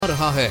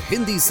रहा है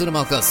हिंदी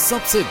सिनेमा का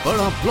सबसे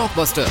बड़ा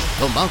ब्लॉकबस्टर।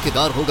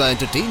 धमाकेदार होगा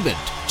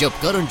एंटरटेनमेंट जब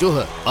करण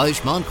जौहर,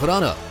 आयुष्मान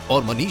खुराना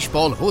और मनीष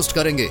पॉल होस्ट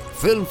करेंगे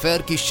फिल्म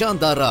फेयर की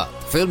शानदार रात।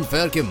 फिल्म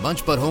फेयर के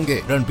मंच पर होंगे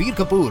रणबीर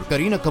कपूर,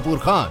 करीना कपूर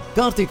खान,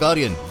 कार्तिक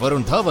आर्यन,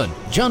 वरुण धवन,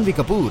 जानवी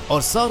कपूर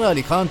और सारा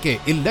अली खान के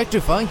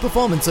इलेक्ट्रीफाइंग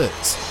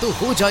परफॉर्मेंसेस। तो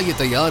हो जाइए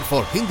तैयार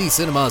for Hindi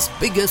cinema's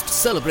biggest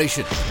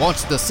celebration.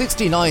 Watch the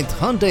 69th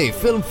Hyundai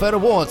Film Fair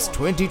Awards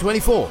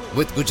 2024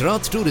 with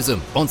Gujarat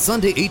Tourism on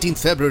Sunday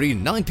 18th February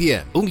 9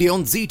 p.m. only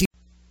on ZT.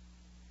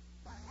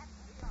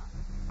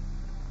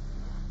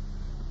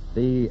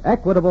 The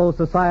Equitable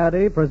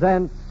Society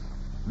presents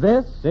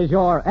This Is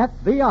Your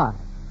FBI.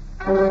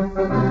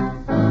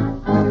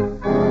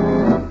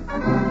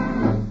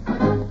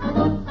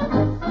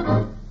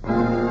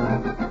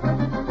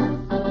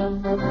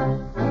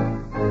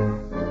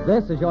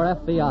 This is Your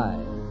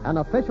FBI, an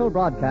official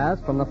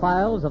broadcast from the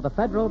files of the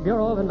Federal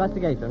Bureau of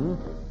Investigation,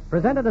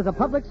 presented as a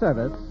public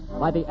service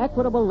by the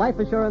Equitable Life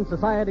Assurance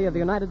Society of the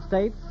United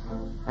States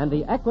and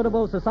the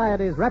Equitable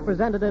Society's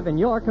representative in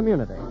your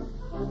community.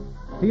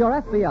 To your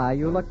FBI,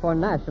 you look for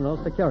national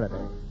security,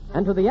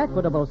 and to the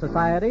Equitable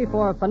Society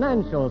for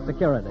financial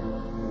security.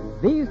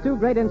 These two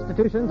great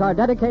institutions are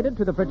dedicated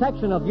to the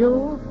protection of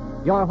you,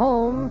 your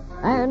home,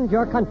 and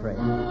your country.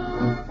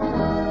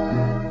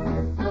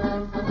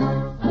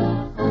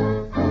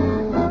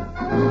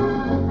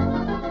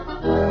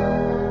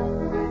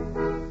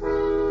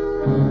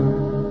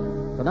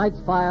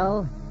 Tonight's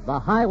file, The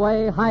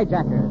Highway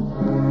Hijackers.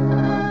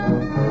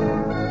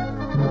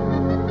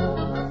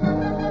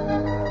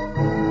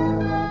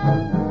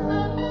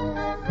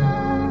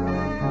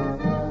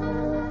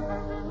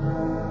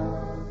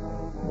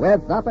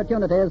 With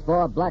opportunities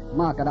for black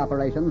market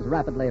operations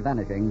rapidly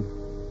vanishing,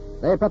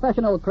 the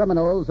professional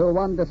criminals who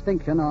won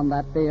distinction on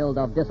that field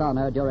of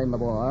dishonor during the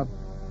war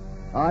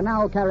are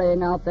now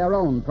carrying out their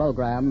own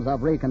programs of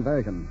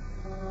reconversion,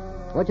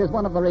 which is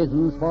one of the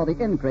reasons for the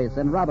increase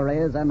in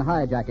robberies and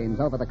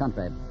hijackings over the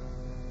country.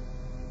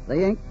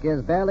 The ink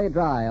is barely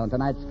dry on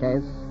tonight's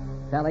case,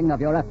 telling of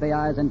your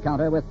FBI's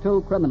encounter with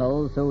two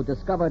criminals who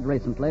discovered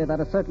recently that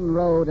a certain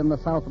road in the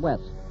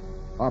Southwest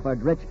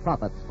offered rich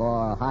profits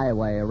for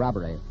highway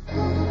robbery.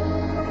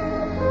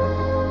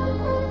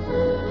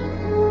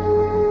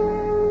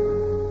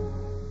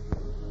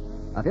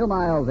 A few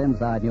miles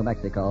inside New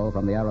Mexico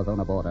from the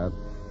Arizona border,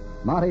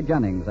 Marty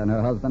Jennings and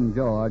her husband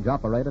George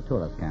operate a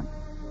tourist camp.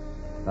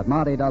 But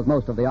Marty does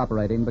most of the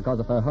operating because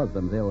of her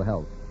husband's ill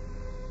health.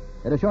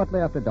 It is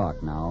shortly after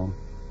dark now,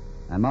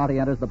 and Marty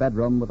enters the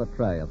bedroom with a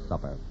tray of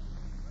supper.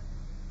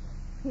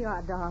 Here you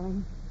are,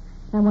 darling.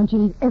 I want you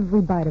to eat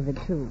every bite of it,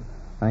 too.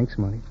 Thanks,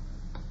 Marty.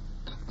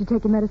 Did you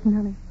take your medicine,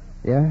 honey?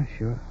 Yeah,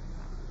 sure.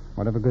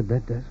 Whatever good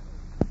that does.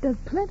 It does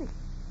plenty.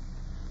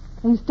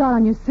 And you start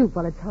on your soup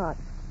while it's hot.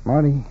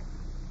 Marty,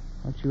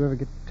 don't you ever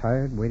get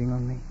tired waiting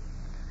on me?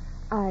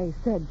 I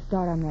said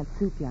start on that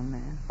soup, young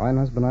man. Fine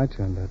husband I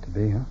turned out to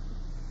be, huh?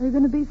 Are you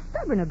going to be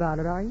stubborn about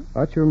it, are you?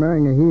 Thought you were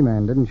marrying a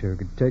he-man, didn't you? Who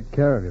could take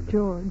care of you. But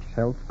George. his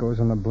health goes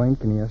on the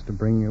blink, and he has to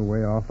bring you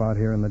way off out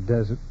here in the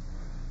desert.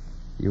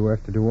 You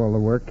have to do all the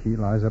work. He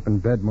lies up in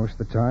bed most of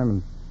the time,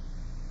 and...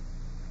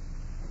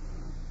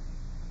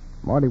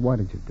 Marty, why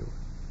did you do it?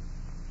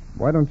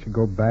 Why don't you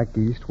go back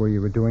east where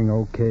you were doing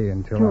okay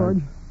until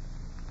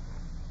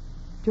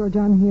George,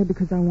 I'm here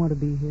because I want to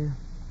be here.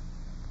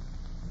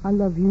 I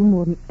love you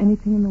more than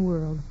anything in the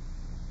world.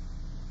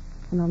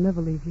 And I'll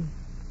never leave you.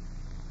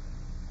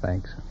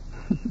 Thanks.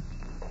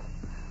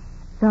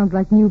 Sounds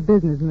like new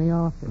business in the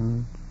office.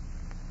 Mm.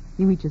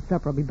 You eat your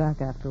supper. I'll be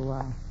back after a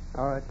while.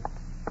 All right.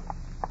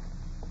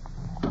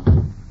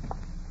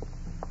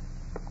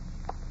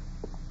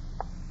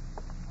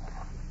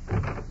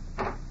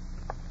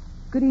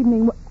 Good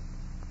evening.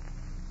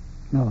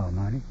 Hello,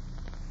 Marty.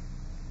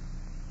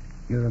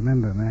 You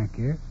remember Mac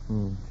here?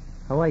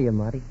 How are you,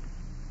 Marty?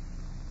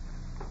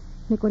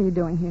 Nick, what are you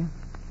doing here?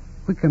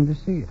 We come to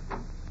see you.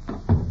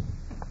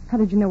 How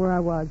did you know where I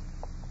was?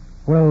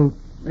 Well,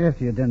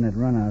 after you'd done that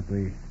run out,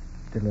 we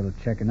did a little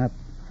checking up.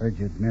 Heard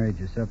you'd married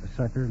yourself a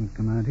sucker and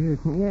come out here.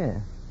 Yeah.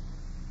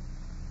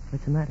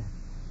 What's the matter?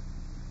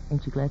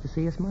 Ain't you glad to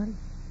see us, Marty?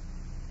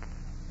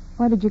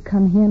 Why did you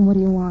come here and what do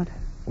you want?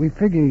 We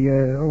figure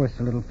you owe us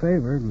a little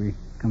favor. We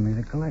come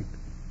here to collect.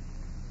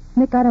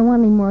 Nick, I don't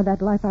want any more of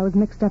that life I was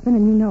mixed up in,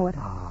 and you know it.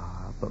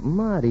 But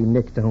Marty,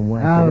 Nick don't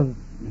want I'll to...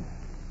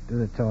 do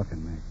the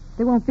talking, Mac.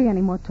 There won't be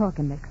any more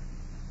talking, Nick.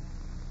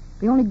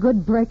 The only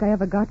good break I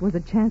ever got was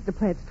a chance to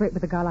play it straight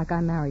with a guy like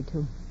I'm married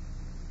to.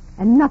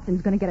 And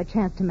nothing's going to get a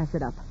chance to mess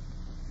it up.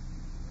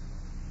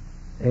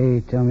 They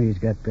tell me he's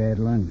got bad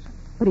lungs.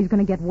 But he's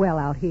going to get well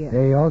out here.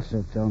 They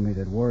also tell me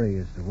that worry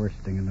is the worst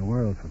thing in the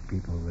world for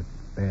people with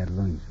bad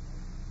lungs.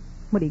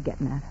 What are you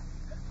getting at?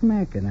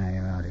 Mac and I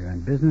are out here on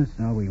business,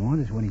 and all we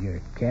want is one of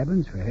your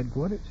cabins for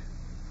headquarters.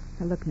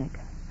 Now, look, Nick,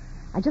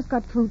 I just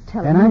got through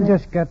telling And you I that...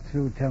 just got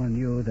through telling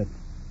you that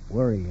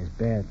worry is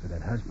bad for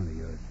that husband of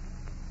yours.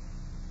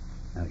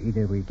 Now,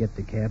 either we get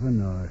the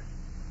cabin or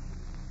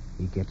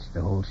he gets the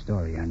whole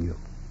story on you.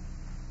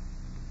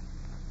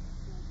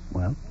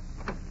 Well?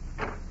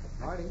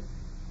 Marty,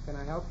 Can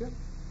I help you?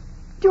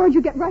 George,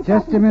 you get right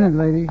back. Just a minute,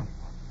 lady.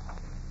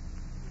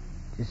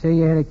 Did you say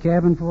you had a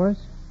cabin for us?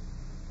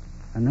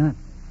 Or not?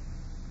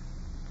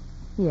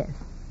 Yes.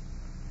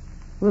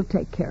 We'll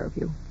take care of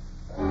you.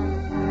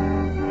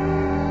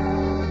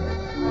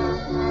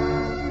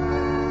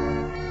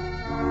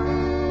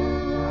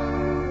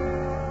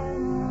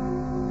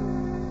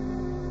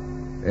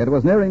 It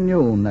was nearing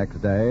noon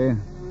next day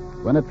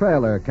when a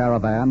trailer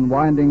caravan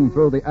winding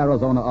through the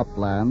Arizona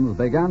uplands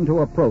began to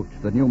approach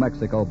the New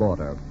Mexico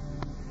border.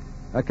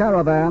 A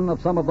caravan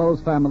of some of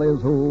those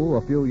families who,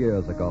 a few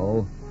years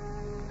ago,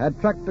 had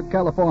trekked to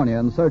California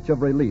in search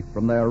of relief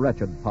from their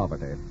wretched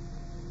poverty.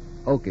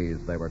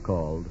 Okies, they were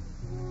called.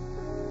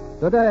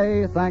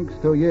 Today, thanks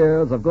to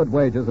years of good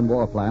wages in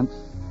war plants,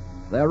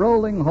 they're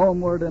rolling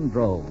homeward in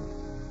droves,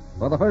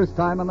 for the first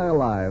time in their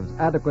lives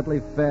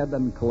adequately fed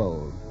and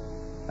clothed,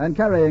 and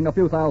carrying a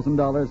few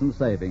 $1,000s in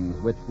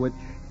savings, which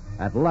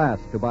at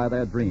last to buy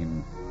their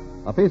dreams,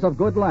 a piece of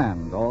good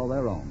land all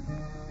their own.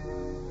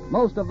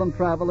 Most of them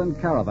travel in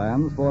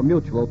caravans for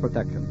mutual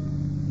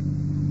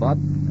protection. But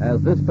as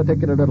this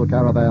particular little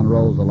caravan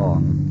rolls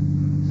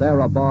along,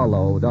 Sarah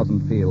Barlow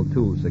doesn't feel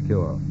too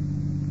secure.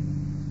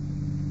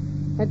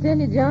 I tell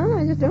you, John,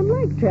 I just don't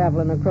like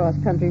traveling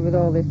across country with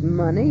all this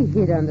money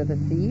hid under the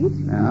seat.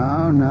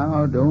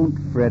 Now, don't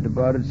fret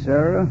about it,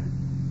 Sarah.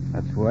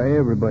 That's why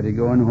everybody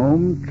going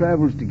home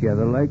travels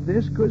together like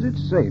this, 'cause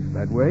it's safe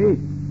that way.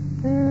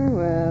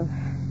 Well,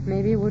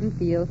 maybe I wouldn't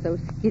feel so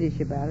skittish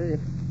about it if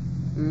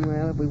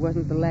we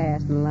wasn't the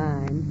last in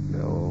line.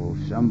 Oh,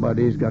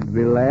 somebody's got to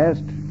be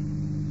last.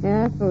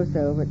 Yeah, I suppose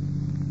so, but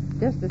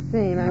just the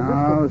same, I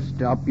Now, wish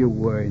stop your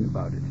worrying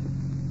about it.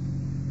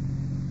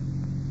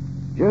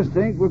 Just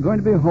think we're going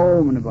to be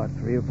home in about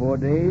 3 or 4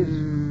 days.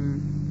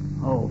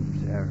 Home,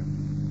 Sarah.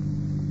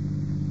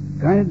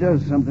 Kind of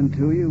does something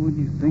to you when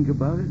you think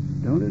about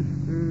it, don't it?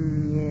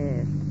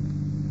 Yes.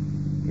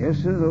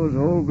 Yes, sir, those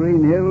old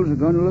green hills are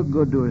going to look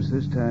good to us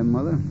this time,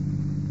 Mother.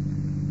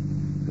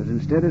 Because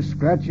instead of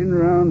scratching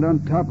around on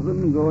top of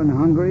them and going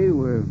hungry,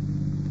 we're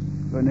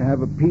going to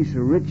have a piece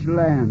of rich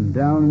land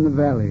down in the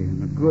valley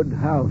and a good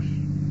house.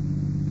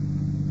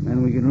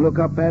 Then we can look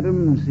up at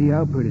them and see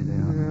how pretty they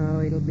are.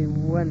 Oh, it'll be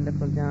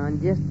wonderful, John,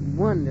 just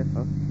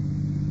wonderful.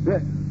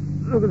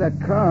 Look at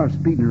that car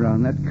speeding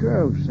around that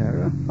curve,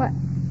 Sarah.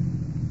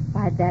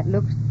 Why, that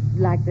looks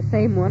like the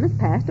same one as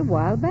passed a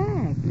while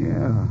back.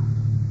 Yeah.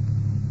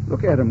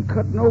 Look at them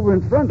cutting over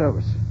in front of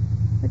us.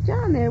 But,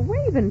 John, they're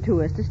waving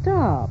to us to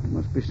stop.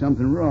 Must be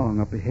something wrong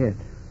up ahead.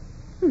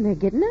 They're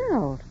getting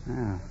out.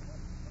 Ah.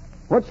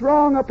 What's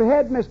wrong up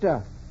ahead,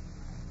 mister?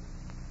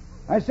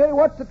 I say,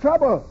 what's the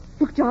trouble?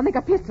 Look, John, they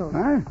got pistols.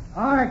 Huh?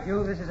 All right,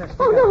 you. This is a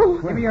stick-up. Oh, no.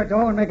 Give me your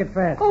dough and make it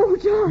fast. Oh,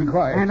 John.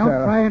 Quiet, And don't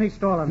Sarah. try any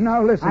stalling.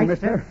 Now, listen, I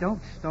mister. said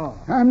don't stall.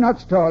 I'm not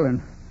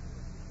stalling.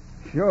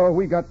 Sure,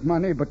 we got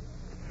money, but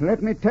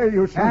let me tell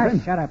you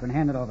something. Shut up and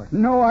hand it over.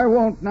 No, I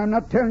won't, and I'm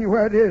not telling you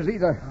where it is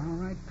either. All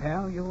right,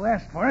 pal. You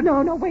asked for it.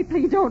 No, wait,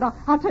 please don't.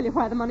 I'll tell you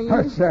where the money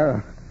is.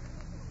 Sarah.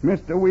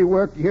 Mister, we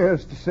worked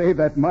years to save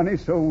that money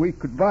so we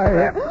could buy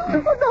it.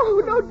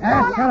 Oh, no,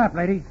 John. Shut up,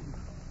 lady.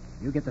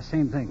 You get the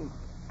same thing.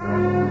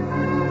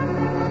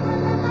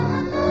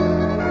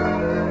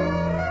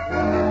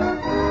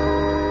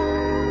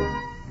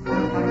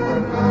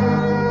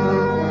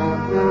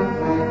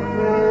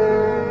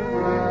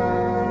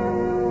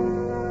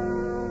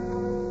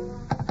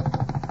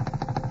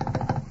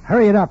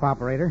 Hurry it up,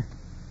 operator.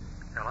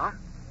 Hello?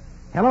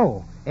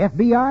 Hello,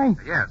 FBI?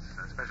 Yes,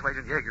 Special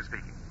Agent Yeager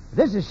speaking.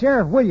 This is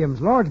Sheriff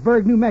Williams,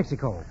 Lordsburg, New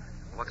Mexico.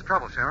 What's the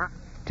trouble, Sheriff?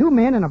 2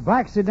 men in a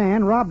black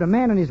sedan robbed a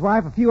man and his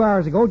wife a few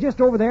hours ago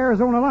just over the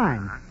Arizona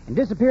line and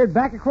disappeared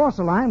back across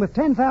the line with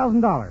 $10,000.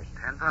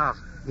 $10,000.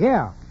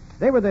 Yeah,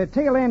 they were the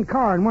tail end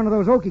car in one of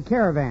those Okie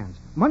caravans.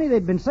 Money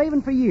they'd been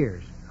saving for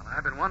years. Well,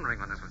 I've been wondering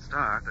when this would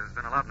start. There's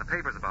been a lot in the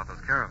papers about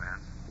those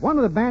caravans. One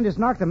of the bandits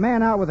knocked the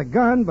man out with a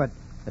gun, but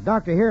the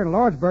doctor here in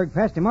Lordsburg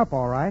patched him up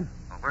all right.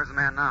 Well, where's the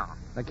man now?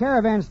 The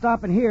caravan's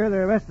stopping here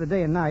the rest of the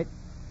day and night.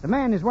 The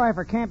man and his wife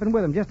are camping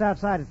with him just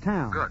outside of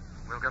town. Good.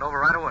 We'll get over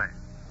right away.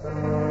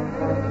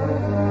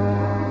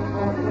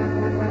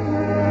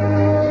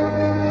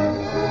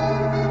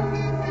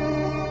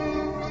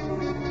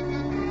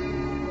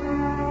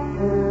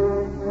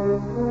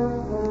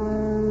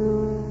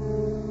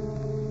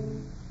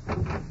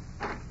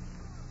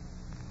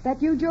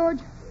 That you, George?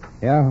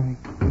 Yeah, honey.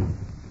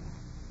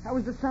 How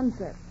was the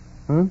sunset?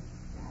 Huh?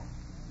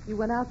 You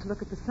went out to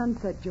look at the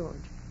sunset, George.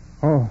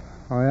 Oh,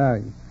 yeah.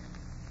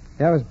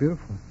 Yeah, it was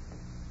beautiful.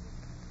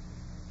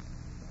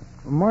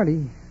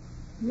 Marty,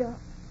 Yeah.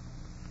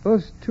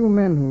 those 2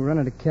 men who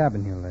rented a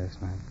cabin here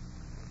last night,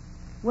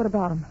 What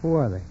about them? who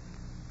are they?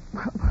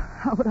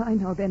 How would I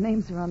know? Their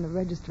names are on the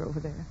register over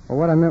there. Well,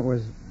 what I meant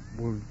was,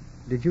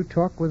 did you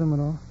talk with them at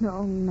all?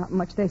 No, not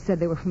much. They said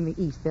they were from the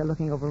east. They're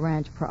looking over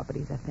ranch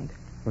properties, I think.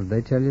 Well, did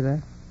they tell you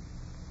that?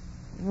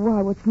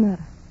 Why, what's the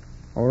matter?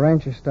 A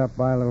rancher stopped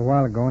by a little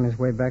while ago on his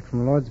way back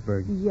from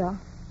Lordsburg. Yeah.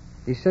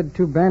 He said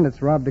 2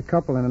 bandits robbed a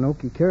couple in an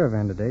Okie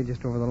caravan today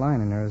just over the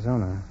line in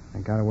Arizona. They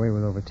got away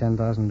with over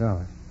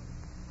 $10,000.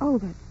 Oh,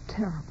 that's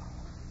terrible.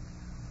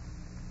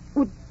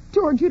 Well,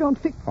 George, you don't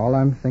think... All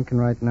I'm thinking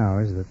right now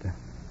is that the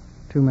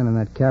two men in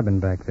that cabin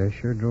back there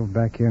sure drove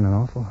back here in an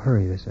awful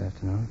hurry this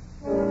afternoon.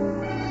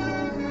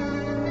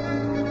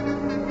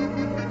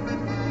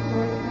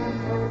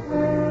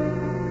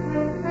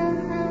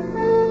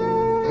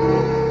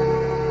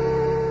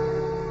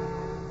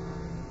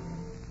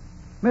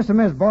 Mr. and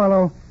Miss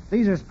Barlow,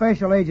 these are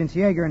Special Agents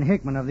Yeager and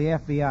Hickman of the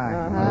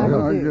FBI. How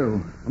do you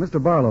do?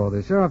 Mr. Barlow,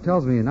 the sheriff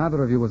tells me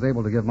neither of you was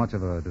able to give much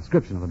of a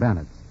description of the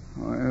bandits.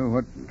 Well,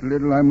 what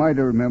little I might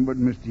have remembered,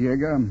 Mr.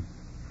 Yeager, I'm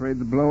afraid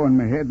the blow on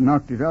my head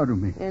knocked it out of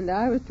me. And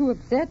I was too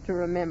upset to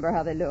remember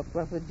how they looked,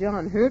 what with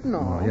John hurt and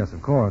all. Oh, yes,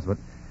 of course, but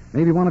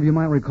maybe one of you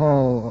might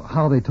recall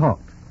how they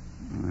talked.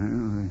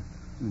 Well,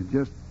 they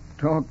just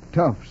talked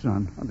tough,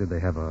 son. Did they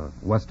have a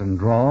Western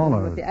drawl,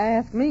 or... If you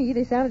ask me,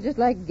 they sounded just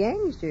like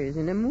gangsters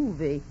in a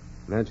movie.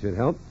 That should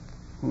help.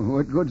 Well,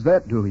 what good's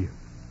that do you?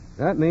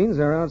 That means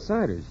they're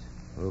outsiders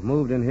who've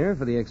moved in here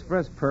for the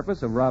express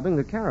purpose of robbing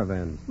the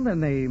caravans. Then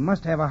they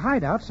must have a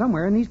hideout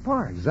somewhere in these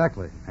parts.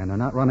 Exactly. And they're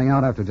not running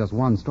out after just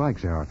one strike,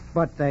 Sheriff.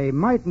 But they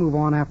might move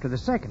on after the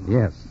second.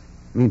 Yes.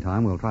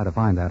 Meantime, we'll try to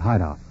find that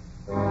hideout.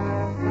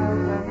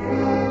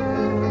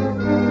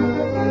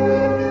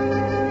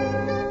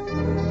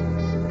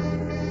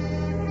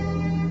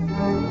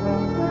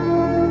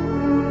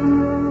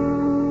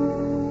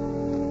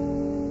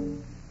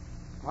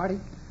 Marty?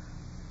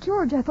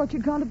 George, I thought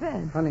you'd gone to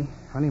bed. Honey,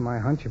 my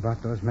hunch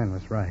about those men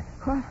was right.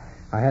 What?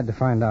 I had to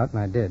find out, and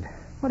I did.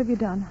 What have you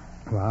done?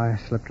 Well, I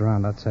slipped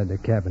around outside their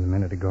cabin a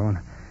minute ago, and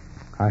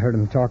I heard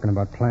them talking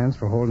about plans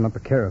for holding up a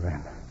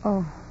caravan.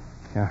 Oh.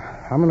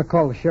 Yeah, I'm going to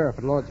call the sheriff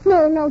at Lord's...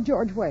 No,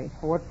 George, wait.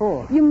 What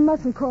for? You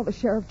mustn't call the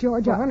sheriff,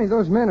 George. Well, honey,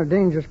 those men are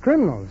dangerous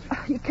criminals.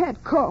 You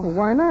can't call. Well,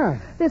 why not?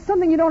 There's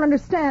something you don't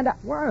understand.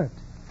 What?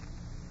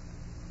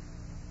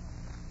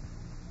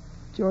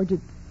 George,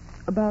 it's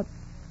about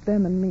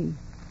them and me.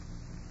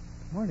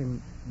 Marty,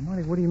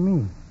 what do you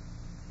mean?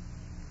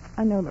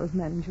 I know those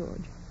men,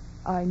 George.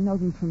 I know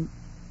them from,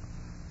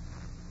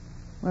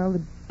 well,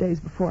 the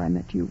days before I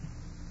met you.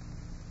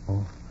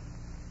 Oh.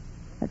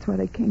 That's why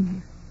they came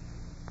here.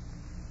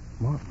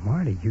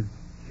 Marty, you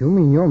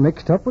mean you're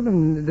mixed up with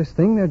them in this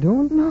thing they're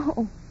doing?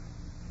 No.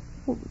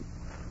 Well,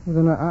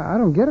 then I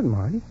don't get it,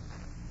 Marty.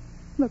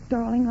 Look,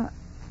 darling,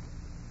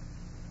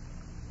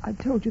 I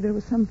told you there were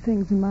some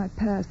things in my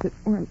past that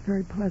weren't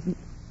very pleasant,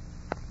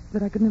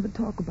 that I could never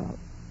talk about.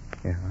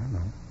 Yeah, I know.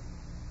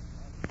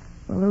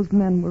 Well, those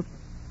men were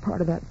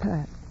part of that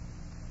past.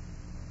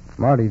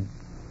 Marty,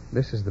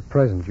 this is the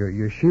present.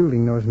 You're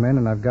shielding those men,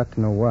 and I've got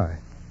to know why.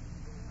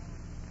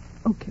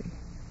 Okay.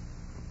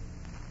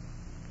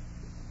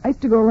 I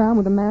used to go around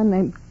with a man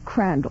named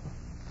Crandall.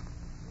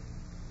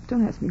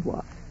 Don't ask me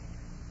why.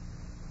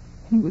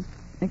 He was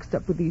mixed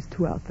up with these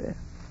two out there.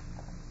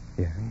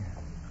 Yeah.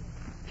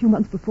 A few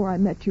months before I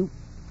met you,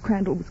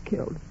 Crandall was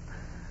killed.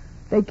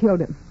 They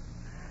killed him.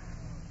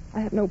 I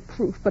have no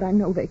proof, but I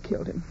know they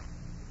killed him.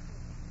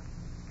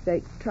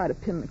 They tried to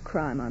pin the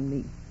crime on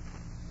me.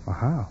 Well,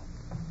 how?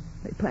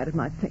 They planted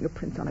my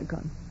fingerprints on a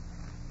gun.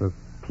 The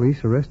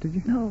police arrested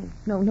you?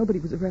 No, nobody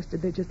was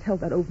arrested. They just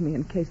held that over me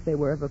in case they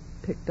were ever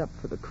picked up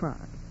for the crime.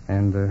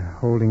 And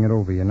holding it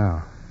over you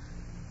now?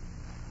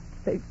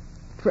 They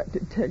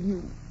threatened to tell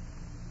you.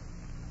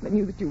 They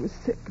knew that you were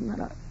sick and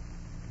that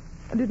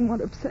I didn't want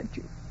to upset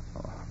you.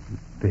 Oh,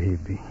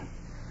 baby.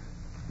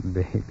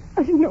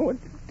 I didn't know what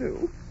to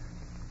do.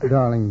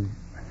 Darling,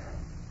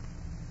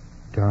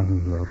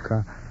 look,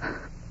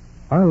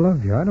 I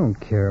love you. I don't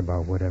care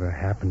about whatever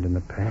happened in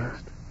the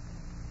past.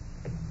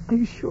 Are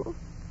you sure?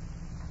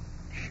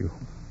 Sure.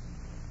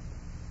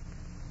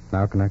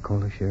 Now can I call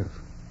the sheriff?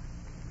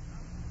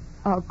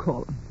 I'll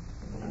call him.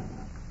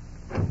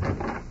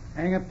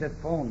 Hang up that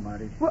phone,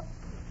 Marty. What?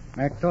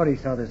 Mac thought he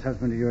saw this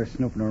husband of yours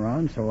snooping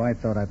around, so I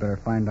thought I'd better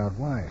find out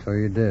why. So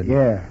you did?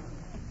 Yeah.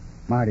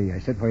 Marty, I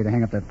said for you to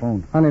hang up that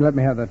phone. Honey, let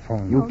me have that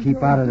phone. You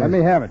keep out of this. Let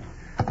me have it.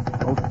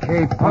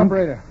 Okay, punk.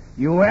 Operator.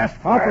 You asked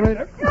for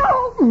Operator.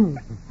 No!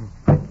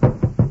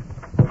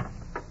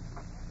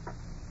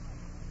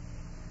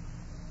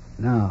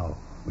 Now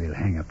we'll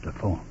hang up the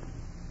phone.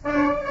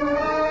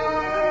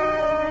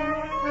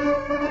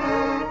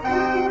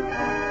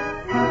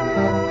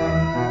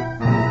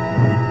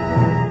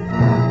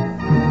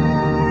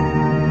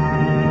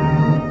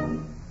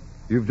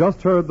 You've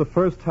just heard the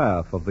first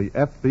half of the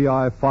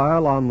FBI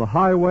file on the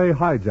highway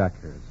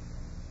hijackers.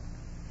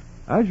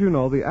 As you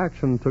know, the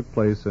action took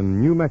place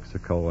in New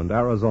Mexico and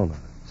Arizona,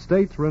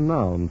 states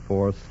renowned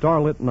for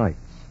starlit nights.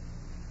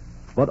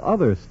 But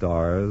other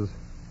stars,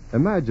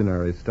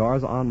 imaginary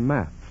stars on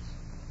maps,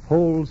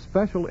 hold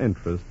special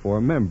interest for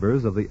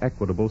members of the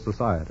Equitable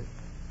Society.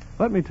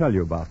 Let me tell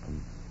you about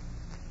them.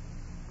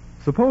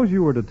 Suppose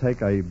you were to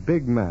take a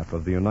big map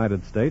of the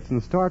United States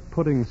and start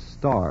putting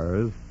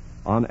stars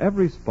on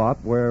every spot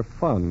where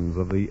funds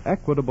of the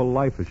Equitable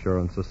Life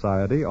Assurance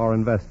Society are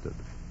invested.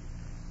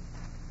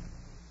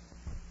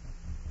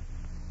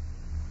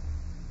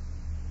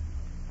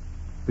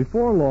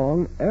 Before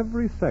long,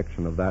 every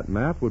section of that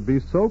map would be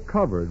so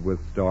covered with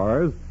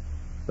stars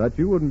that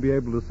you wouldn't be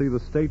able to see the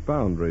state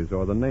boundaries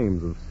or the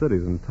names of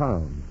cities and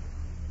towns.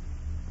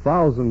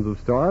 Thousands of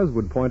stars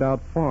would point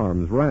out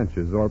farms,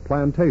 ranches, or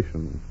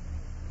plantations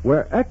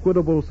where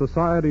Equitable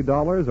Society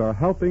dollars are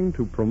helping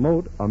to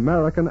promote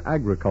American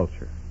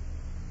agriculture.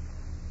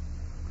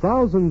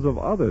 Thousands of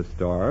other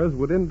stars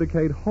would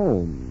indicate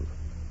homes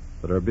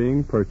that are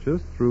being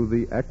purchased through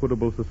the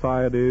Equitable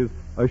Society's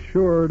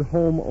Assured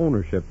Home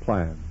Ownership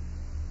Plan.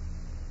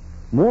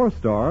 More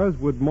stars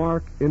would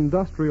mark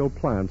industrial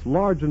plants,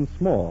 large and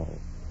small,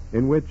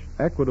 in which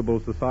Equitable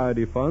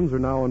Society funds are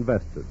now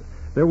invested.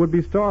 There would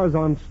be stars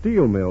on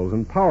steel mills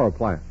and power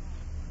plants,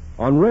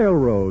 on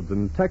railroads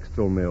and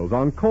textile mills,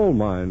 on coal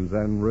mines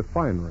and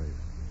refineries.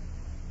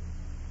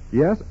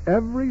 Yes,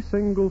 every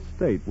single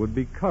state would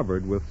be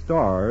covered with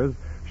stars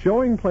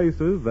showing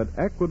places that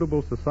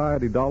Equitable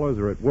Society dollars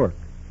are at work,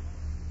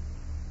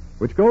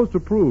 which goes to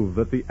prove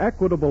that the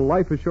Equitable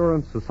Life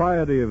Assurance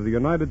Society of the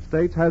United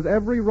States has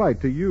every right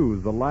to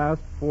use the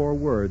last 4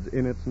 words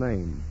in its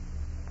name,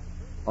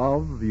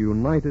 of the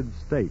United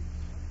States.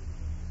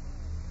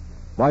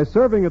 By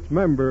serving its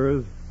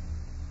members,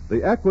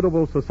 the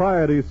Equitable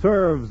Society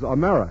serves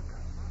America.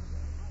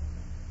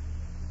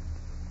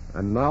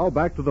 And now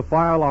back to the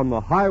file on the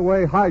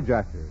highway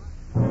hijackers.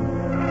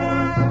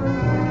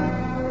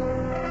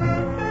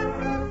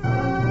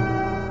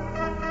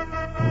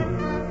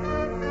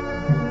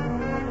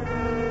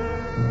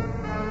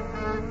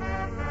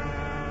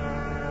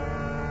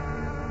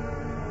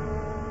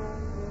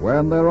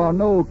 When there are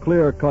no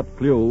clear-cut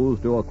clues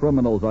to a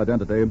criminal's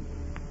identity,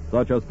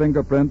 such as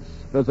fingerprints,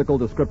 physical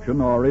description,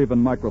 or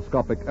even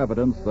microscopic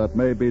evidence that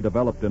may be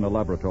developed in a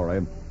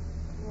laboratory,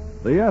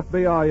 the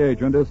FBI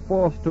agent is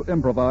forced to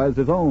improvise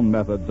his own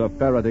methods of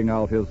ferreting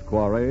out his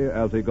quarry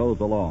as he goes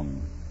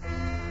along.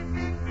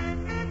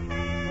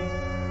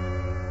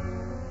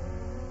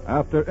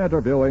 After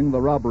interviewing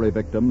the robbery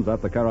victims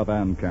at the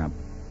caravan camp,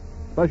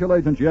 Special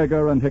Agents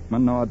Yeager and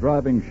Hickman are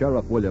driving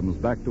Sheriff Williams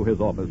back to his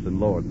office in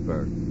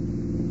Lordsburg.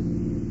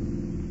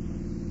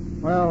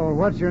 Well,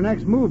 what's your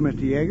next move,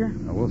 Mr. Yeager?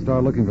 We'll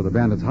start looking for the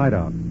bandits'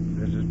 hideout.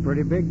 This is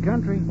pretty big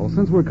country. Well,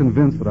 since we're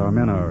convinced that our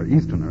men are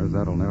Easterners,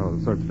 that'll narrow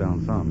the search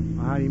down some.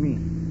 How do you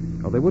mean?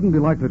 Well, they wouldn't be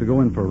likely to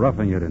go in for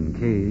roughing it in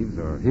caves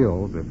or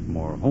hills if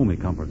more homey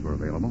comforts were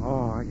available.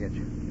 Oh, I get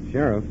you.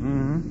 Sheriff,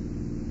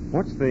 Mm-hmm.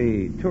 what's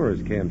the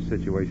tourist camp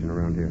situation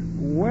around here?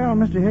 Well,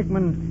 Mr.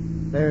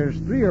 Hickman, there's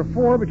 3 or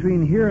 4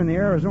 between here and the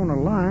Arizona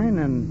line,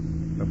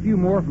 and a few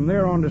more from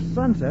there on to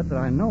Sunset that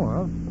I know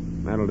of.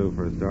 That'll do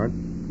for a start.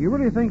 You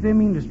really think they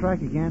mean to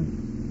strike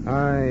again?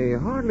 I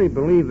hardly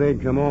believe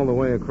they'd come all the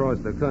way across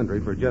the country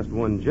for just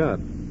one job.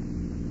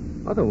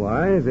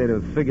 Otherwise, they'd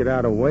have figured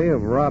out a way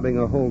of robbing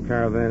a whole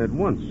caravan at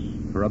once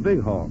for a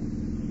big haul,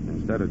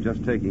 instead of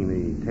just taking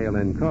the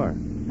tail-end car.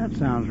 That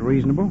sounds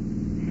reasonable.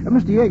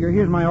 Mr. Yeager,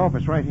 here's my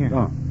office right here.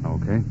 Oh,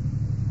 okay.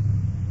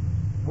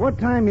 What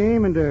time you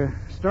aiming to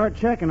start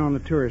checking on the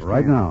tourist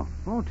Right camp? now.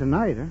 Oh,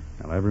 tonight, huh?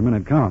 Well, every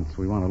minute counts.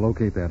 We want to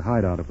locate that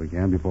hideout if we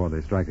can before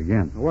they strike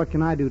again. What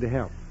can I do to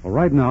help? Well,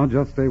 right now,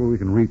 just stay where we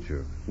can reach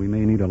you. We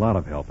may need a lot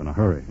of help in a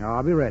hurry.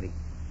 I'll be ready.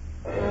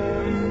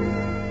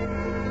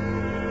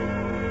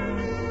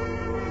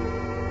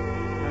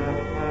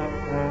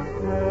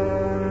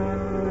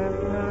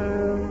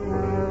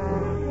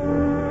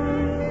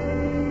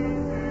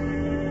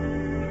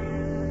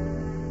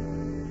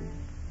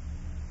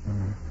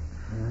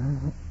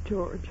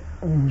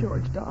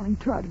 George, darling,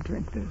 try to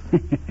drink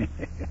this.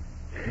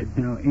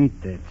 No,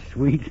 ain't that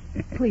sweet?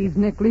 Please,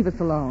 Nick, leave us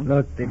alone.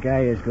 Look, the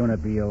guy is going to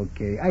be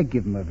okay. I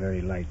give him a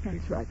very light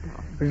treatment. That's right,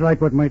 darling. It's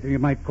like what you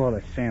might call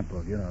a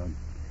sample, you know.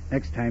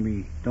 Next time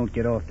he don't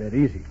get off that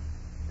easy.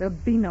 There'll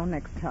be no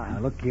next time.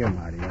 Now, look here,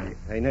 Marty.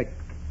 Hey, Nick,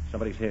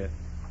 somebody's here.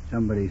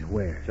 Somebody's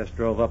where? Just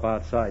drove up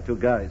outside. 2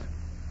 guys.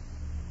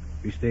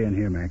 You stay in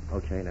here, Mac.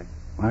 Okay, Nick.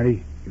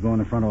 Marty, you go in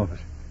the front office.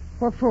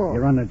 What for? You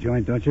run the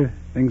joint, don't you?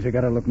 Things have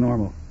got to look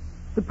normal.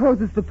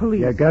 Suppose it's the police.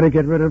 You got to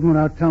get rid of them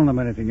without telling them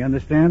anything, you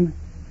understand?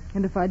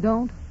 And if I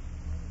don't?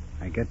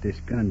 I got this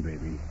gun,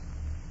 baby.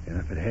 And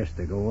if it has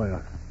to go,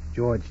 well,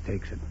 George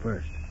takes it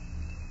first.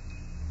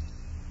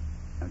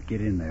 Now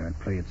get in there and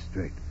play it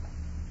straight.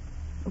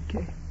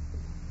 Okay.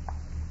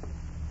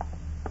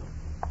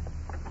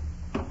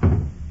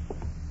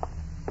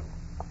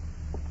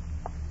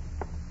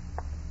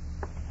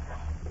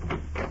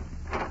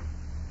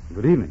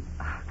 Good evening.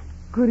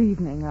 Good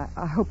evening.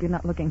 I hope you're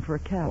not looking for a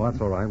cabin. Oh,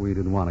 that's all right. We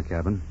didn't want a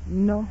cabin.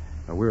 No?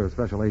 We're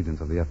special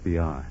agents of the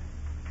FBI.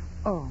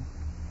 Oh.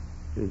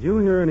 Did you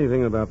hear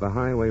anything about the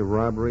highway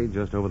robbery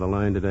just over the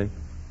line today?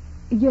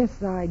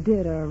 Yes, I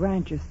did. A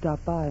rancher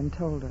stopped by and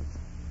told us.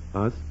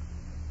 Us?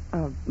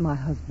 My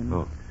husband.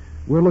 Oh.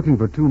 We're looking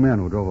for 2 men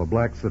who drove a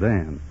black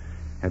sedan.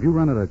 Have you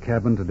rented a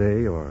cabin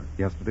today or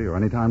yesterday or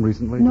any time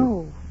recently?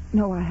 No,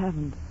 I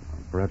haven't.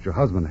 Perhaps your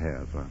husband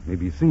has, or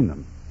maybe you've seen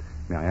them.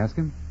 May I ask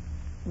him?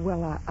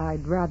 Well,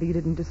 I'd rather you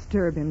didn't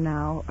disturb him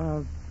now.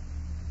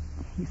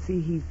 You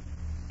see, he's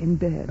in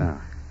bed.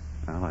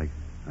 Well, I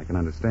can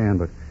understand,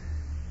 but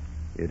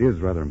it is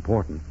rather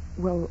important.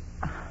 Well,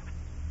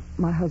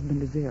 my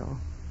husband is ill.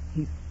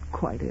 He's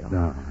quite ill.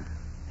 No.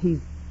 He's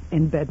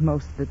in bed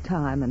most of the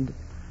time, and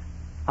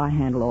I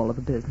handle all of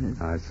the business.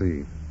 I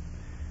see.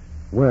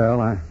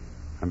 Well,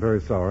 I'm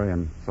very sorry.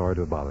 I'm sorry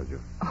to have bothered you.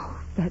 Oh,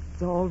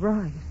 that's all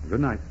right.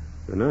 Good night.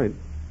 Good night.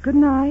 Good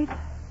night.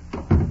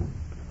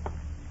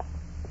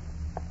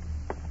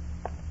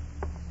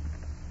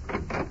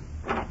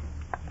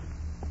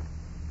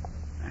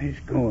 Nice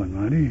going,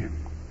 Marty.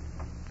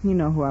 You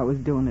know who I was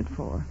doing it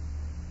for.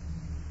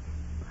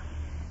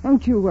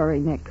 Don't you worry,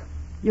 Nick.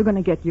 You're going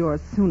to get yours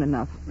soon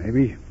enough.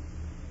 Maybe,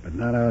 but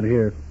not out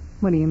here.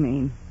 What do you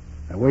mean?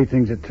 The way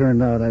things had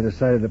turned out, I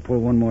decided to pull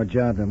one more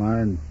job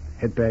tomorrow and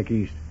head back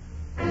east.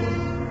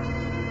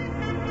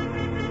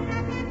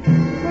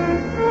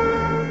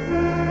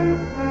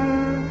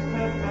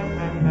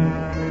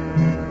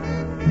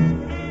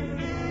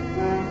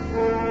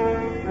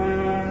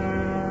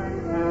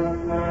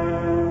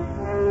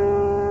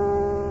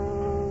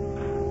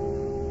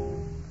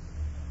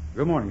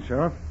 Good morning,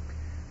 Sheriff.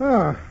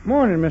 Oh,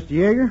 morning, Mr.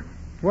 Yeager.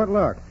 What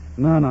luck?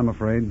 None, I'm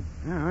afraid.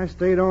 Yeah, I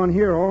stayed on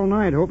here all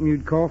night hoping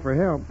you'd call for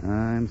help.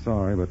 I'm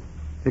sorry, but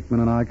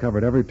Hickman and I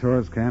covered every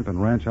tourist camp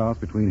and ranch house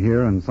between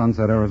here and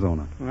Sunset,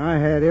 Arizona. I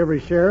had every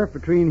sheriff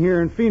between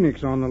here and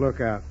Phoenix on the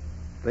lookout.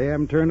 They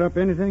haven't turned up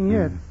anything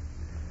yet.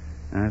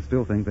 I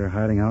still think they're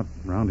hiding out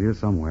around here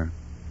somewhere.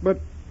 But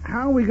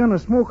how are we going to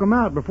smoke them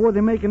out before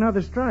they make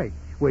another strike?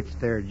 Which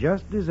they're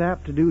just as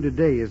apt to do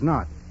today as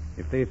not,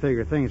 if they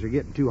figure things are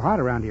getting too hot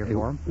around here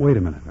for them. Wait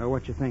a minute.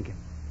 What you thinking?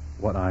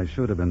 What I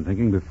should have been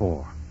thinking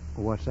before.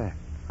 What's that?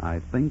 I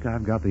think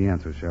I've got the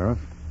answer, Sheriff.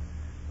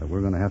 But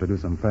we're going to have to do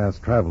some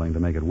fast traveling to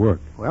make it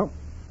work. Well,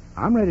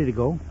 I'm ready to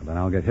go. Then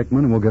I'll get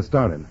Hickman and we'll get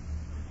started.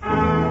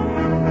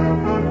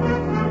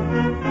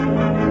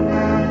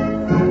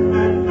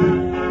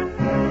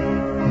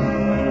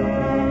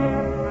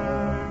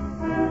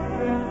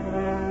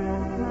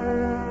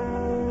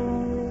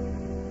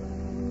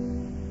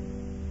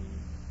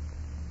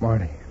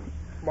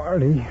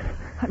 Marty.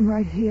 I'm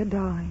right here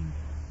dying.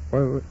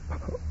 Well,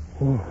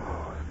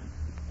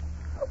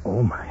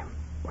 oh, my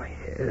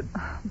head.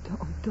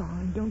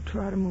 Darling, don't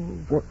try to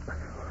move.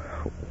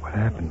 What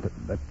happened?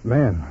 That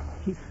man.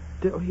 He's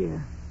still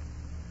here.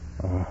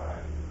 Oh.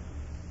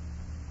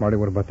 Marty,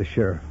 what about the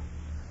sheriff?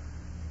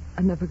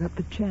 I never got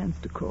the chance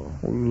to call.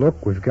 Well,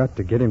 look, we've got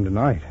to get him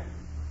tonight.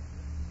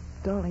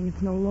 Darling,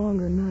 it's no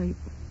longer night.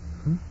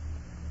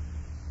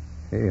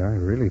 Hey, I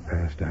really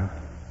passed out.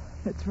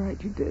 That's right,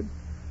 you did.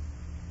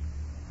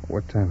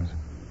 What time is it?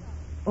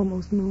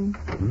 Almost noon.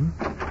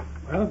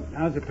 Well,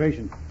 how's the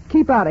patient?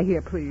 Keep out of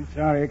here, please.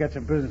 Sorry, I got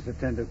some business to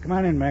tend to. Come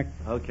on in, Mac.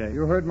 Okay.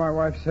 You heard my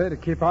wife say to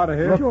keep out of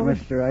here? Look,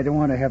 mister, I don't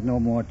want to have no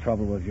more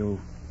trouble with you.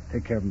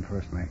 Take care of him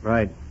first, Mac.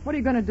 Right. What are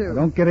you going to do? Now,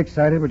 don't get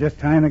excited. We're just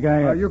tying the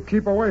guy up. You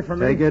keep away from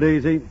me. Take it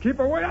easy. Keep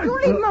away. You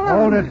leave him alone.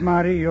 Hold it,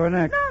 Marty. You're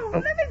next. No,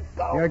 let me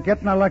go. You're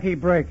getting a lucky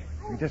break.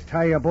 We just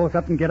tie you both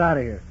up and get out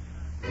of here.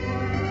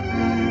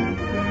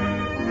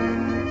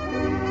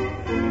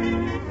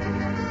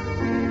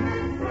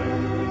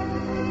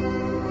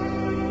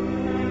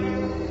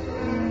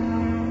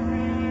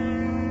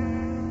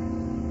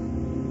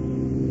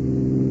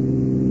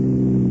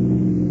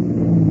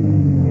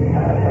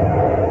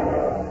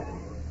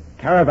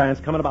 Caravan's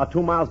coming about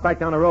 2 miles back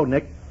down the road,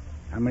 Nick.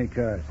 How many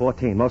cars?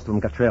 14. Most of them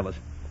got trailers.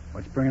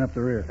 What's bringing up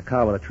the rear? A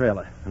car with a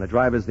trailer. And the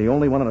driver's the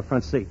only one in the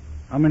front seat.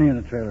 How many in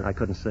the trailer? I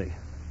couldn't see.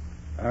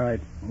 All right,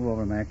 move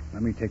over, Mac.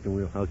 Let me take the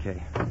wheel.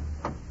 Okay.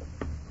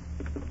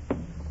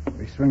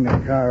 We swing the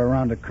car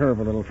around the curve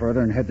a little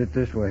further and head it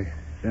this way.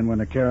 Then when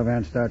the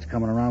caravan starts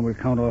coming around, we'll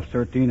count off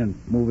 13 and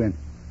move in.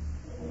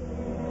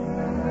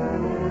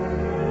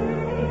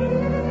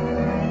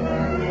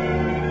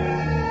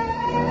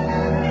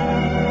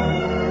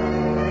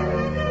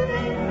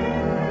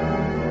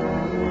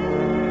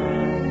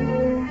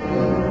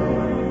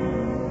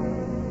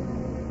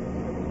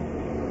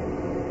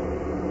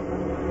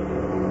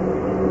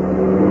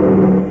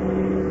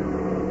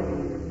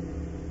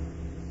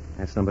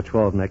 That's number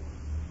 12, Nick.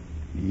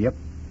 Yep.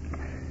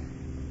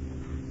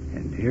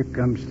 And here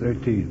comes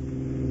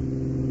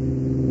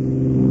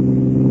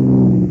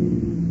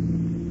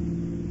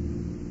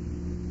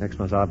 13. Next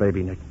one's our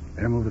baby, Nick.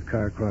 Better move the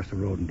car across the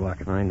road and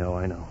block it. I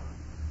know.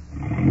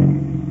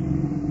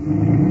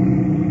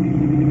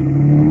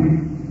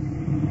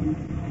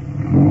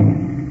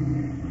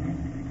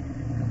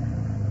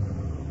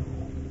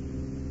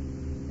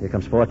 Here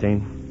comes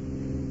 14.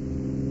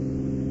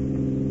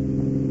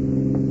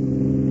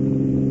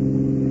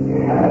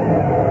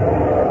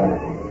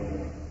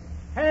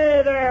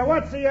 Hey there,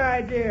 what's the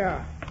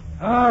idea?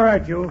 All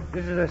right, you.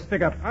 This is a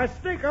stick-up. A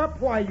stick-up?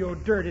 Why, you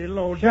dirty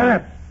low Shut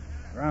up.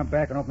 Around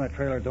back and open that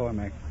trailer door,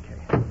 Mac.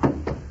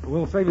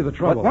 We'll save you the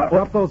trouble. What?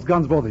 Drop those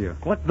guns, both of you.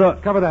 What the?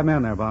 Cover that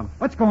man there, Bob.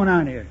 What's going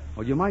on here?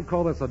 Well, you might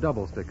call this a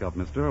double stick-up,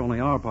 mister. Only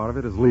our part of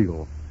it is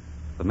legal.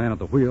 The man at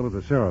the wheel is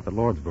the sheriff at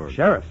Lordsburg.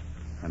 Sheriff?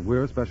 And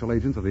we're special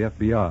agents of the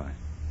FBI.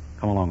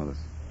 Come along with us.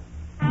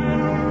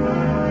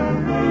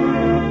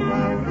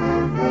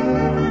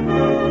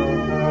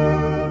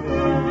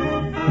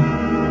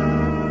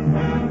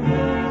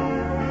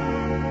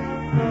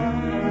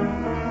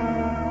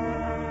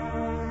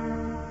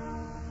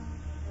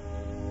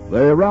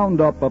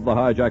 roundup of the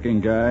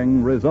hijacking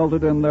gang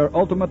resulted in their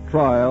ultimate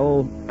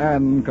trial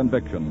and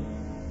conviction.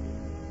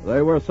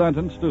 They were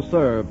sentenced to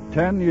serve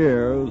 10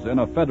 years in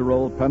a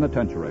federal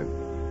penitentiary.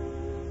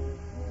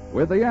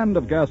 With the end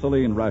of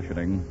gasoline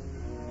rationing,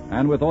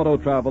 and with auto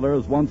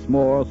travelers once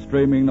more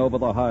streaming over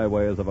the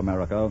highways of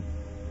America,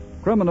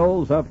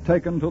 criminals have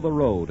taken to the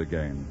road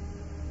again.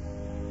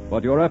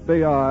 But your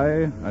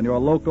FBI and your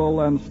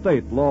local and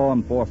state law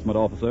enforcement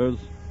officers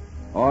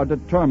are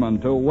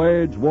determined to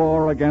wage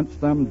war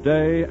against them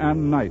day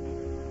and night,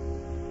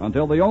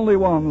 until the only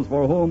ones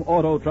for whom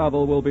auto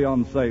travel will be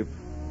unsafe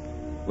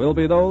will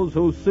be those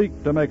who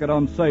seek to make it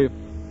unsafe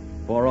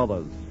for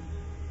others.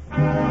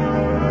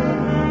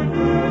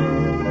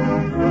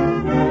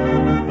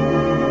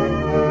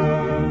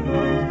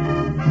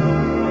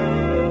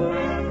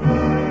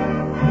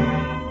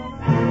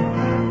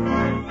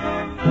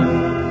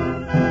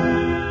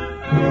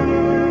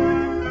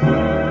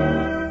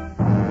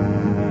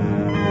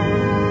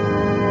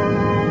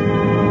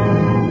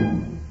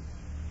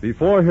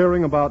 Before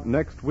hearing about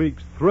next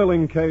week's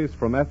thrilling case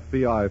from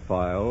FBI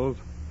files,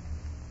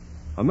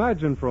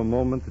 imagine for a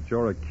moment that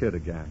you're a kid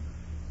again.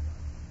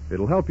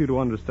 It'll help you to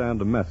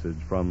understand a message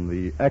from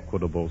the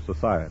Equitable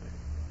Society.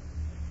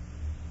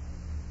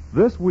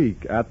 This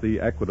week at the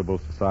Equitable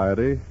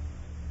Society,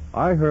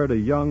 I heard a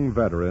young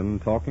veteran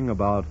talking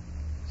about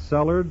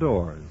cellar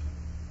doors.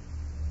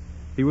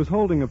 He was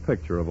holding a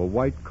picture of a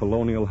white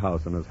colonial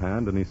house in his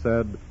hand, and he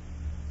said,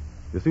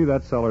 "You see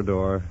that cellar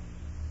door?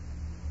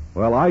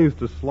 Well, I used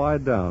to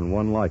slide down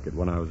one like it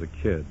when I was a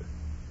kid.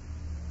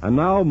 And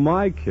now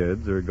my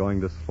kids are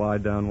going to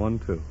slide down one,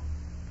 too."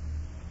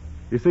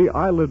 You see,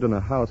 I lived in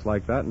a house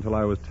like that until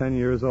I was 10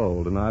 years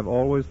old, and I've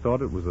always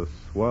thought it was a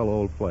swell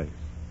old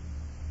place.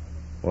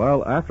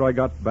 Well, after I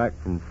got back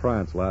from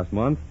France last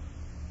month,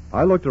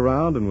 I looked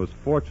around and was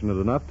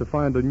fortunate enough to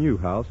find a new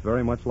house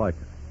very much like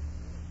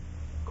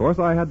it. Of course,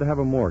 I had to have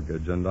a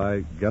mortgage, and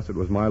I guess it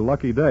was my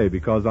lucky day,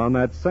 because on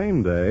that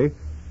same day,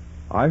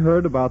 I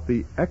heard about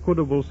the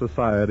Equitable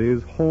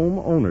Society's home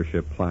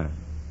ownership plan.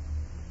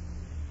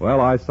 Well,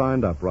 I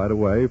signed up right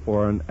away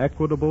for an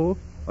Equitable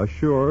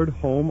Assured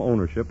Home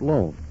Ownership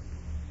Loan.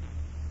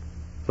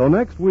 So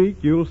next week,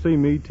 you'll see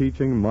me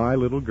teaching my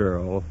little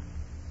girl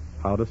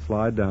how to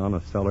slide down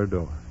a cellar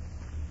door.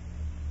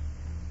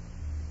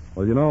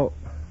 Well, you know,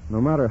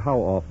 no matter how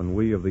often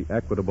we of the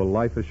Equitable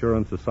Life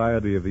Assurance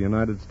Society of the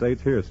United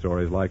States hear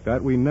stories like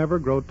that, we never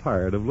grow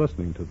tired of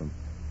listening to them.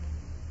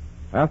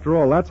 After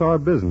all, that's our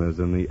business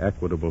in the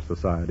Equitable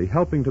Society,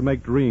 helping to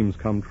make dreams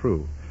come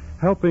true,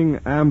 helping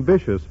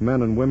ambitious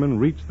men and women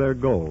reach their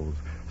goals,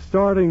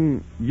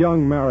 starting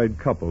young married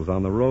couples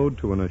on the road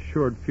to an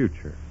assured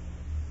future,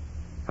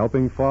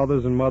 helping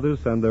fathers and mothers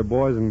send their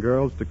boys and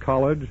girls to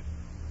college,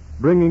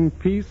 bringing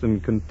peace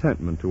and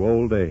contentment to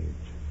old age.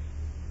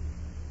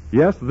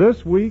 Yes,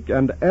 this week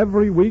and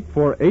every week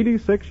for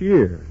 86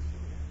 years,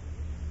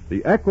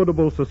 the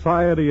Equitable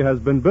Society has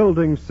been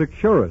building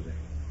security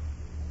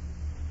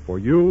for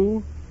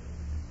you,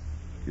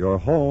 your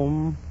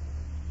home,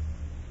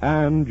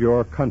 and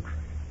your country.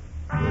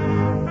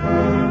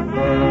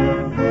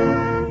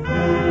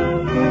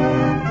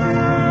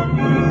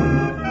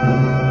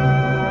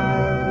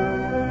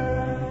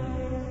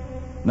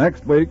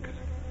 Next week,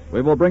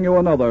 we will bring you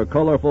another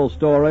colorful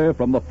story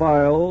from the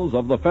files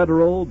of the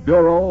Federal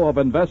Bureau of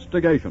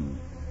Investigation,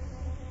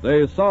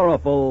 The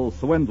Sorrowful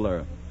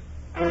Swindler.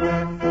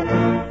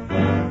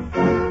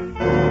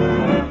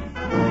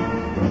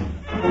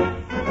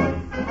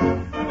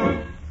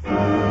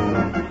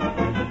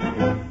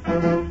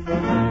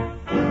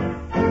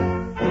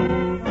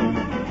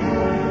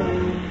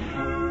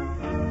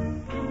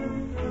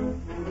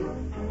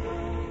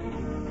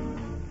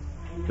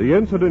 The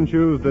incidents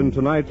used in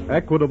tonight's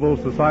Equitable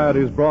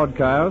Society's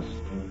broadcast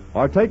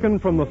are taken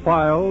from the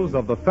files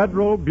of the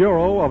Federal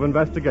Bureau of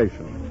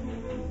Investigation.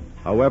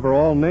 However,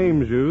 all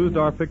names used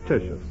are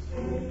fictitious,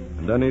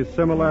 and any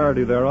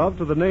similarity thereof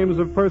to the names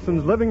of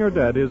persons living or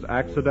dead is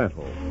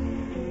accidental.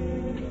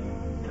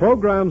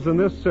 Programs in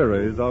this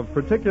series of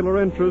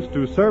particular interest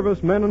to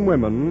servicemen and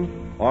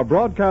women are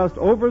broadcast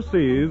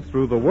overseas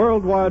through the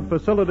worldwide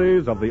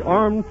facilities of the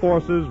Armed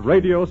Forces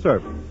Radio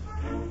Service.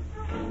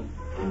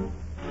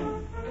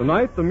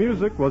 Tonight, the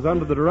music was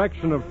under the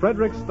direction of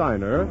Frederick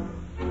Steiner.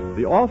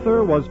 The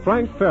author was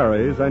Frank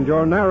Ferries, and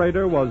your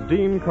narrator was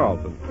Dean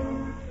Carlton.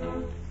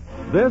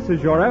 This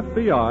is Your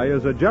FBI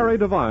is a Jerry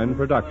Devine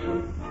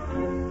production.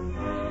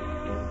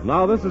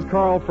 Now, this is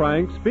Carl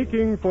Frank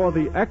speaking for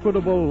the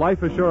Equitable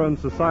Life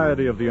Assurance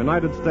Society of the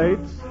United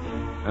States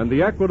and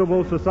the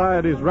Equitable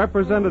Society's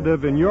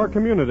representative in your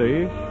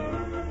community,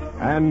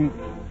 and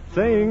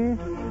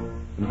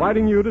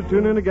inviting you to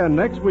tune in again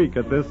next week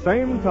at this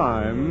same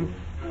time,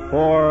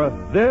 for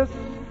This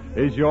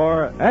is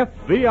Your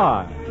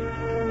FBI.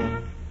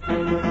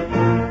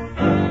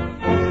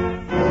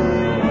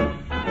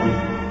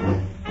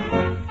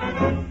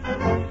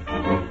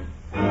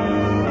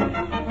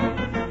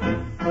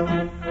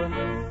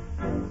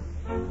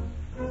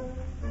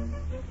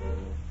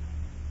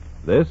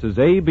 This is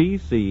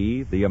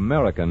ABC, the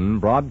American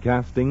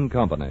Broadcasting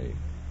Company.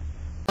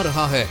 आ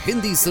रहा है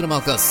Hindi cinema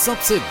का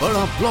सबसे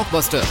बड़ा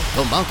blockbuster.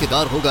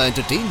 धमाकेदार होगा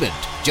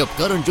entertainment जब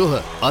करण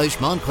जौहर,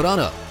 आयुष्मान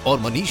खुराना और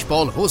Manish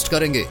Paul host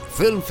करेंगे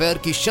फिल्म फेयर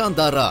की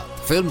शानदार रात।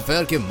 फिल्म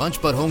फेयर के मंच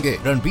पर होंगे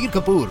रणबीर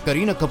कपूर,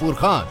 करीना कपूर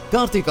खान,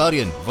 कार्तिक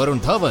आर्यन, वरुण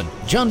धवन,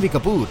 जानवी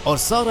कपूर और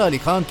सारा अली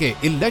खान के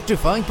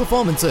इलेक्ट्रीफाइंग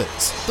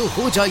परफॉर्मेंसेस। तो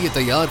हो जाइए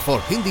तैयार for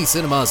Hindi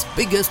cinema's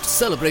biggest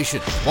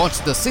celebration.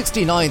 Watch the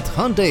 69th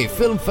Hyundai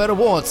Film Fair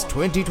Awards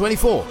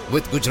 2024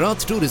 with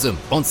Gujarat Tourism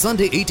on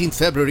Sunday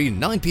 18th February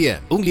 9 p.m.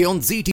 only on ZT.